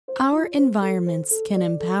Our environments can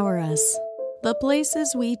empower us. The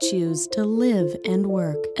places we choose to live and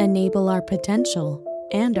work enable our potential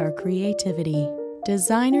and our creativity.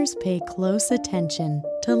 Designers pay close attention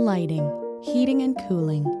to lighting, heating and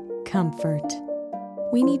cooling, comfort.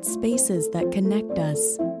 We need spaces that connect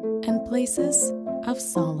us and places of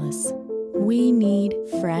solace. We need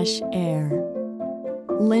fresh air.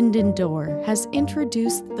 Lynden Door has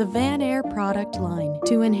introduced the VanAir product line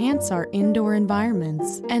to enhance our indoor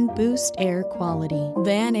environments and boost air quality.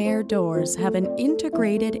 VanAir doors have an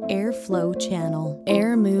integrated airflow channel.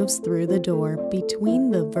 Air moves through the door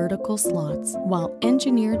between the vertical slots, while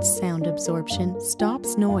engineered sound absorption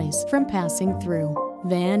stops noise from passing through.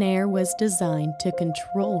 VanAir was designed to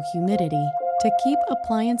control humidity, to keep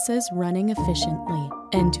appliances running efficiently,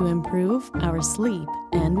 and to improve our sleep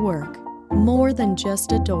and work. More than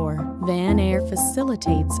just a door, VanAir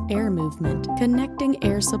facilitates air movement, connecting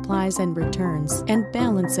air supplies and returns, and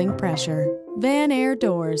balancing pressure. VanAir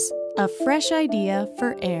doors, a fresh idea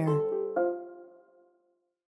for air.